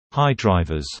Hi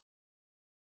drivers.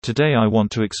 Today I want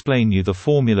to explain you the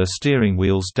formula steering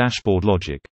wheel's dashboard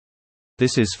logic.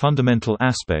 This is fundamental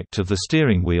aspect of the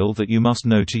steering wheel that you must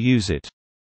know to use it.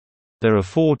 There are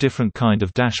 4 different kind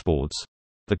of dashboards: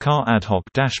 the car Ad-Hoc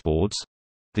dashboards,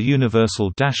 the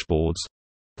universal dashboards,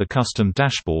 the custom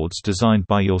dashboards designed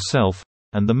by yourself,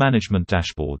 and the management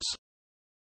dashboards.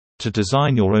 To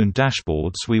design your own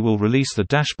dashboards, we will release the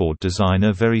Dashboard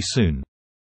Designer very soon.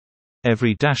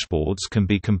 Every dashboards can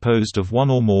be composed of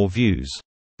one or more views.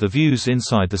 The views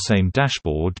inside the same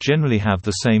dashboard generally have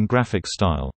the same graphic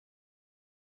style.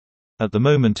 At the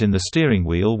moment in the steering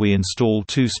wheel we install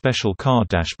 2 special car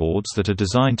dashboards that are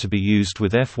designed to be used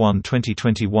with F1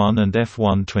 2021 and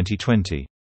F1 2020.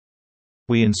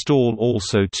 We install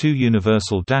also 2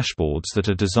 universal dashboards that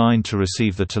are designed to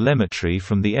receive the telemetry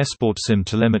from the Esportsim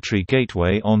Telemetry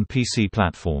Gateway on PC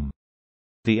platform.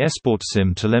 The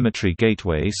Esportsim Telemetry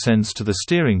Gateway sends to the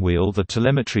steering wheel the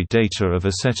telemetry data of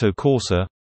Assetto Corsa,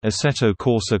 Assetto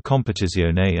Corsa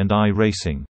Competizione and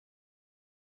iRacing.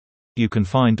 You can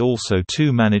find also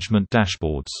 2 management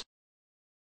dashboards: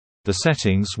 the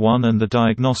settings one and the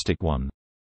diagnostic one.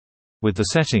 With the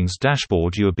settings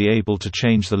dashboard you will be able to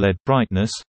change the LED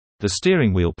brightness, the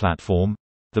steering wheel platform,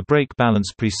 the brake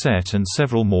balance preset and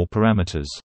several more parameters.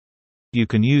 You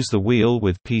can use the wheel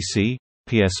with PC,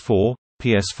 PS4,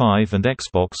 PS5 and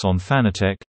Xbox on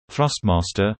Fanatec,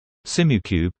 Thrustmaster,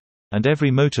 Simucube, and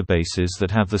every motorbases that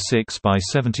have the 6 by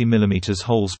 70 mm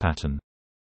holes pattern.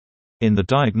 In the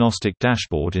diagnostic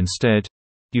dashboard instead,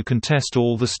 you can test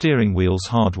all the steering wheel's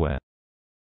hardware.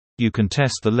 You can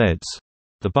test the LEDs,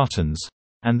 the buttons,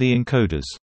 and the encoders.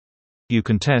 You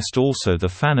can test also the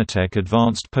Fanatec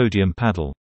Advanced Podium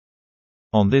Paddle.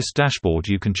 On this dashboard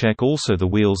you can check also the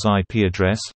wheel's IP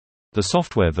address, the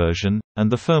software version, and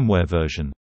the firmware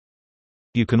version.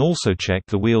 You can also check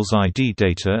the wheel's ID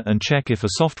data and check if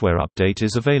a software update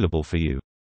is available for you.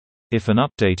 If an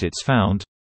update is found,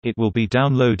 it will be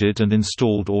downloaded and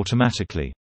installed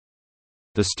automatically.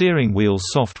 The steering wheel's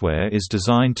software is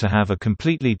designed to have a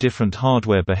completely different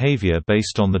hardware behavior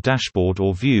based on the dashboard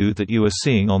or view that you are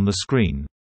seeing on the screen.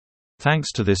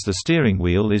 Thanks to this, the steering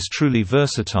wheel is truly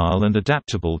versatile and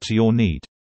adaptable to your need.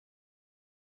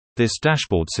 This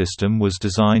dashboard system was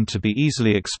designed to be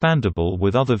easily expandable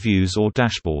with other views or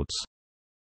dashboards.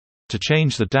 To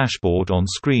change the dashboard on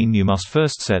screen you must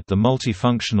first set the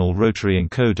multifunctional rotary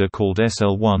encoder called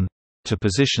SL1 to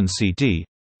position CD,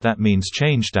 that means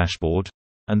change dashboard,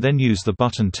 and then use the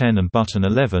button 10 and button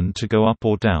 11 to go up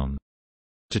or down.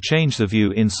 To change the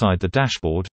view inside the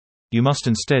dashboard, you must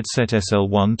instead set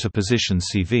SL1 to position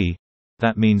CV,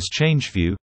 that means change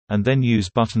view, and then use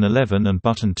button 11 and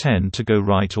button 10 to go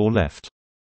right or left.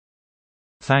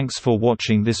 Thanks for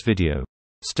watching this video.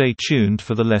 Stay tuned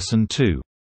for the lesson 2.